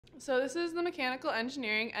So this is the Mechanical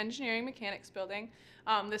Engineering Mechanics building.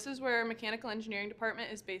 This is where Mechanical Engineering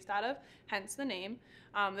Department is based out of, hence the name.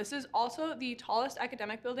 This is also the tallest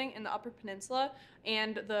academic building in the Upper Peninsula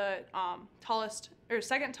and the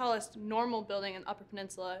second tallest normal building in the Upper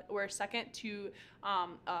Peninsula. We're second to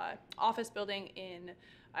office building in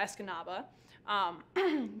Escanaba.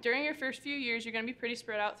 During your first few years, you're going to be pretty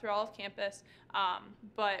spread out through all of campus,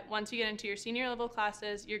 but once you get into your senior level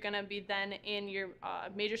classes, you're going to be then in your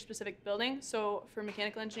major specific building. So for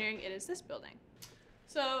mechanical engineering, it is this building.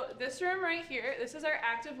 So this room right here, this is our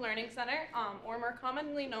active learning center, or more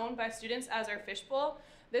commonly known by students as our Fishbowl.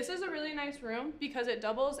 This is a really nice room because it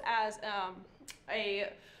doubles as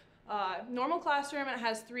a normal classroom, and it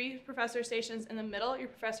has 3 professor stations in the middle. Your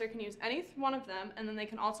professor can use any one of them, and then they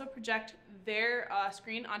can also project their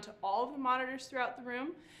screen onto all of the monitors throughout the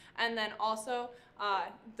room. And then also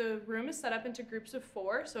the room is set up into groups of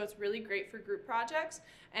 4, so it's really great for group projects.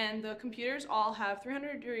 And the computers all have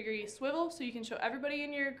 300-degree swivel, so you can show everybody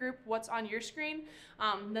in your group what's on your screen.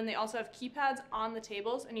 Then they also have keypads on the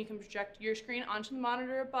tables, and you can project your screen onto the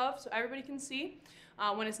monitor above so everybody can see.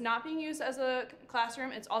 When it's not being used as a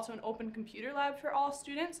classroom, it's also an open computer lab for all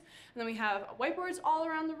students. And then we have whiteboards all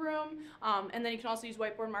around the room, and then you can also use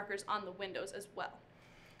whiteboard markers on the windows as well.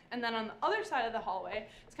 And then on the other side of the hallway,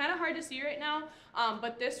 it's kind of hard to see right now,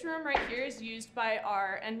 but this room right here is used by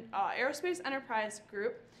our aerospace enterprise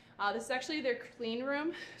group. This is actually their clean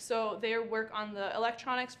room, so they work on the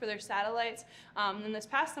electronics for their satellites. And this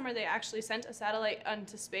past summer, they actually sent a satellite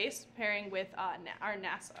into space, pairing with our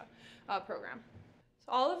NASA program.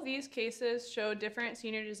 So all of these cases show different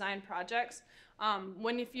senior design projects.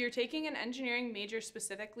 If you're taking an engineering major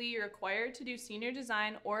specifically, you're required to do senior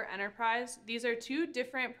design or enterprise. These are 2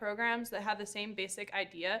 different programs that have the same basic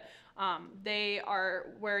idea. They are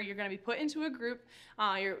where you're going to be put into a group.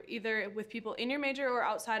 You're either with people in your major or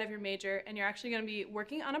outside of your major, and you're actually going to be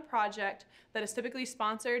working on a project that is typically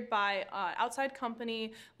sponsored by outside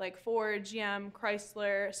company like Ford, GM,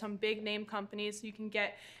 Chrysler, some big name companies. So you can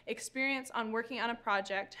get experience on working on a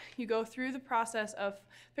project. You go through the process of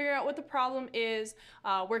figuring out what the problem is,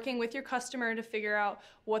 working with your customer to figure out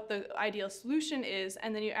what the ideal solution is,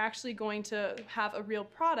 and then you're actually going to have a real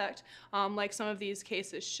product, like some of these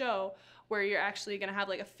cases show, where you're actually going to have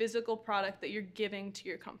like a physical product that you're giving to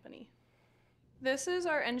your company. This is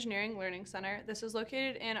our Engineering Learning Center. This is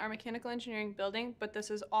located in our Mechanical Engineering building, but this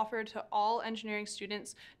is offered to all engineering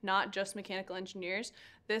students, not just mechanical engineers.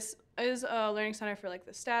 This is a learning center for like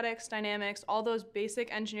the statics, dynamics, all those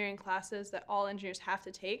basic engineering classes that all engineers have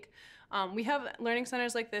to take. We have learning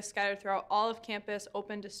centers like this scattered throughout all of campus,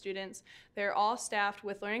 open to students. They're all staffed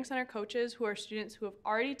with learning center coaches who are students who have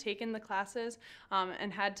already taken the classes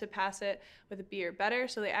and had to pass it with a B or better,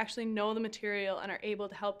 so they actually know the material and are able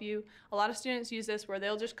to help you. A lot of students use this where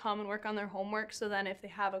they'll just come and work on their homework, so then if they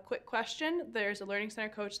have a quick question, there's a learning center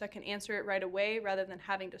coach that can answer it right away rather than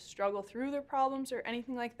having to struggle through their problems or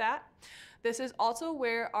anything like that. This is also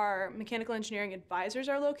where our mechanical engineering advisors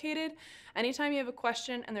are located. Anytime you have a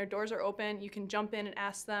question and their doors are open, you can jump in and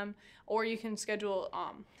ask them, or you can schedule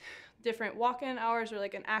different walk-in hours or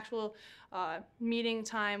like an actual meeting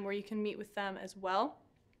time where you can meet with them as well.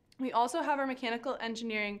 We also have our mechanical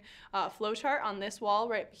engineering flowchart on this wall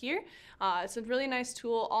right here. It's a really nice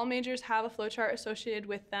tool. All majors have a flowchart associated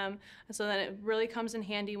with them, and so then it really comes in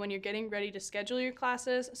handy when you're getting ready to schedule your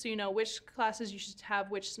classes, so you know which classes you should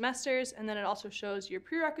have which semesters, and then it also shows your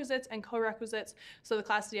prerequisites and co-requisites, so the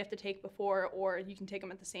classes you have to take before, or you can take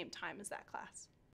them at the same time as that class.